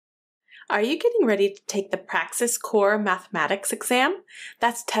Are you getting ready to take the Praxis Core Mathematics exam?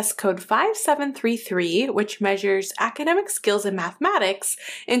 That's test code 5733, which measures academic skills in mathematics,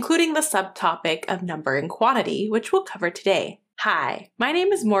 including the subtopic of number and quantity, which we'll cover today. Hi, my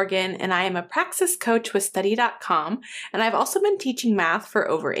name is Morgan, and I am a Praxis coach with Study.com, and I've also been teaching math for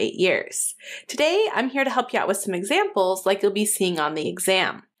over 8 years. Today, I'm here to help you out with some examples like you'll be seeing on the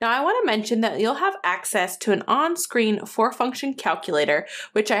exam. Now, I want to mention that you'll have access to an on-screen 4-function calculator,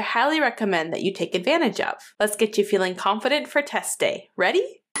 which I highly recommend that you take advantage of. Let's get you feeling confident for test day.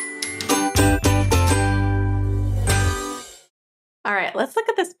 Ready? All right, let's look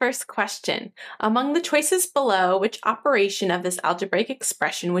at this first question. Among the choices below, which operation of this algebraic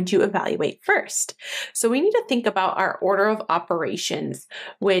expression would you evaluate first? So we need to think about our order of operations,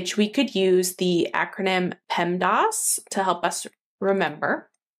 which we could use the acronym PEMDAS to help us remember.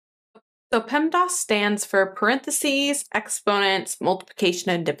 So PEMDAS stands for parentheses, exponents,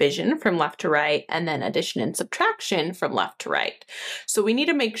 multiplication and division from left to right, and then addition and subtraction from left to right. So we need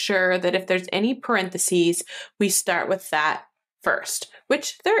to make sure that if there's any parentheses, we start with that first,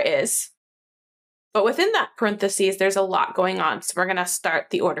 which there is. But within that parentheses, there's a lot going on. So we're going to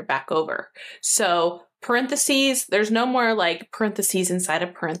start the order back over. So parentheses, there's no more like parentheses inside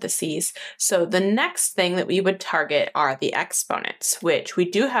of parentheses. So the next thing that we would target are the exponents, which we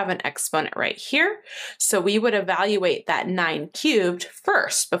do have an exponent right here. So we would evaluate that 9 cubed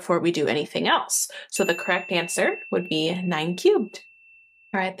first before we do anything else. So the correct answer would be 9 cubed.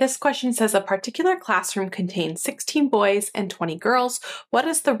 All right, this question says a particular classroom contains 16 boys and 20 girls. What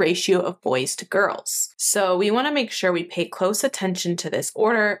is the ratio of boys to girls? So we want to make sure we pay close attention to this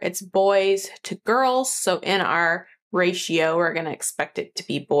order. It's boys to girls. So in our ratio, we're going to expect it to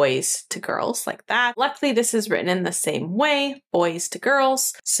be boys to girls like that. Luckily, this is written in the same way, boys to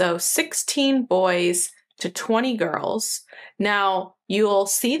girls. So 16 boys to 20 girls. Now, you'll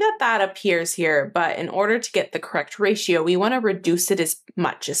see that that appears here, but in order to get the correct ratio, we want to reduce it as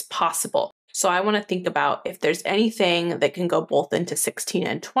much as possible. So I want to think about if there's anything that can go both into 16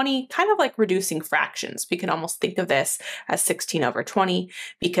 and 20, kind of like reducing fractions. We can almost think of this as 16 over 20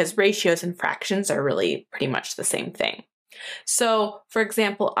 because ratios and fractions are really pretty much the same thing. So, for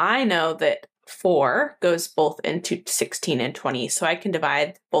example, I know that 4 goes both into 16 and 20, so I can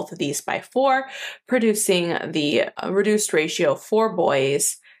divide both of these by 4, producing the reduced ratio 4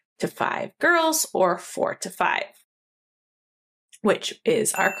 boys to 5 girls, or 4 to 5, which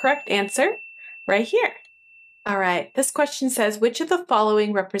is our correct answer right here. All right, this question says, which of the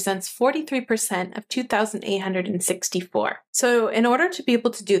following represents 43% of 2,864? So in order to be able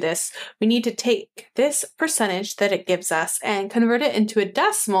to do this, we need to take this percentage that it gives us and convert it into a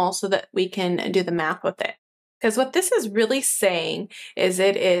decimal so that we can do the math with it. Because what this is really saying is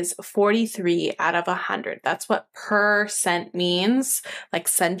it is 43 out of 100. That's what percent means. Like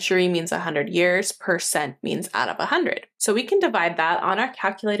century means 100 years, percent means out of 100. So we can divide that on our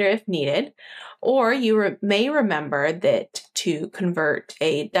calculator if needed, or you may remember that to convert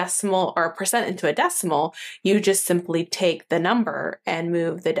a decimal or a percent into a decimal, you just simply take the number and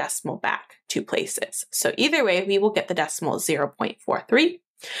move the decimal back 2 places. So either way, we will get the decimal 0.43.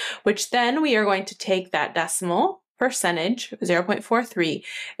 which then we are going to take that decimal percentage, 0.43,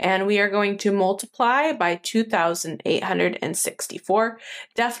 and we are going to multiply by 2,864.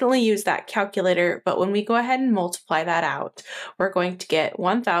 Definitely use that calculator, but when we go ahead and multiply that out, we're going to get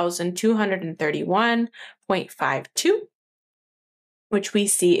 1,231.52, which we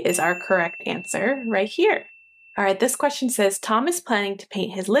see is our correct answer right here. All right, this question says, Tom is planning to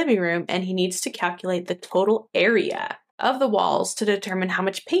paint his living room and he needs to calculate the total area of the walls to determine how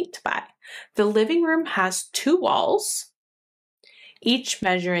much paint to buy. The living room has 2 walls, each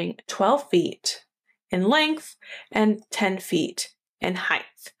measuring 12 feet in length and 10 feet in height.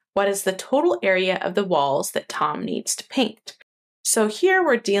 What is the total area of the walls that Tom needs to paint? So here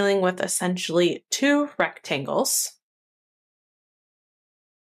we're dealing with essentially 2 rectangles.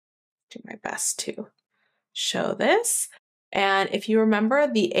 Do my best to show this. And if you remember,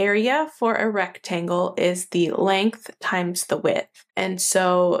 the area for a rectangle is the length times the width. And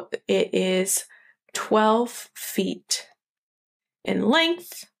so it is 12 feet in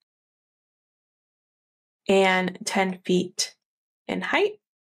length and 10 feet in height.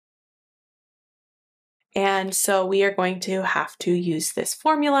 And so we are going to have to use this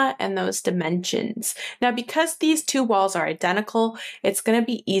formula and those dimensions. Now, because these 2 walls are identical, it's going to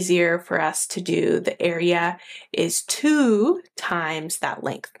be easier for us to do the area is 2 times that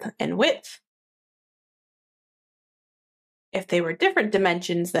length and width. If they were different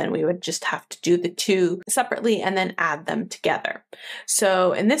dimensions, then we would just have to do the 2 separately and then add them together.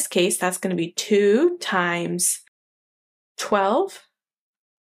 So in this case, that's going to be 2 times 12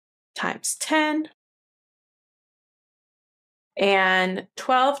 times 10. And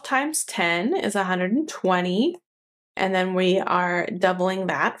 12 times 10 is 120. And then we are doubling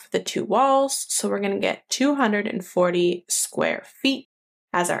that for the two walls. So we're going to get 240 square feet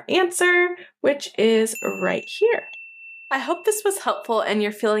as our answer, which is right here. I hope this was helpful and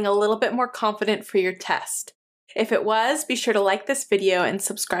you're feeling a little bit more confident for your test. If it was, be sure to like this video and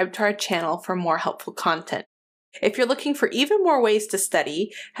subscribe to our channel for more helpful content. If you're looking for even more ways to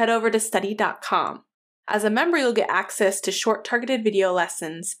study, head over to study.com. As a member, you'll get access to short targeted video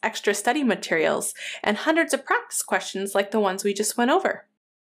lessons, extra study materials, and hundreds of practice questions like the ones we just went over.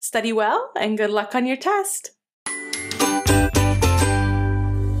 Study well and good luck on your test!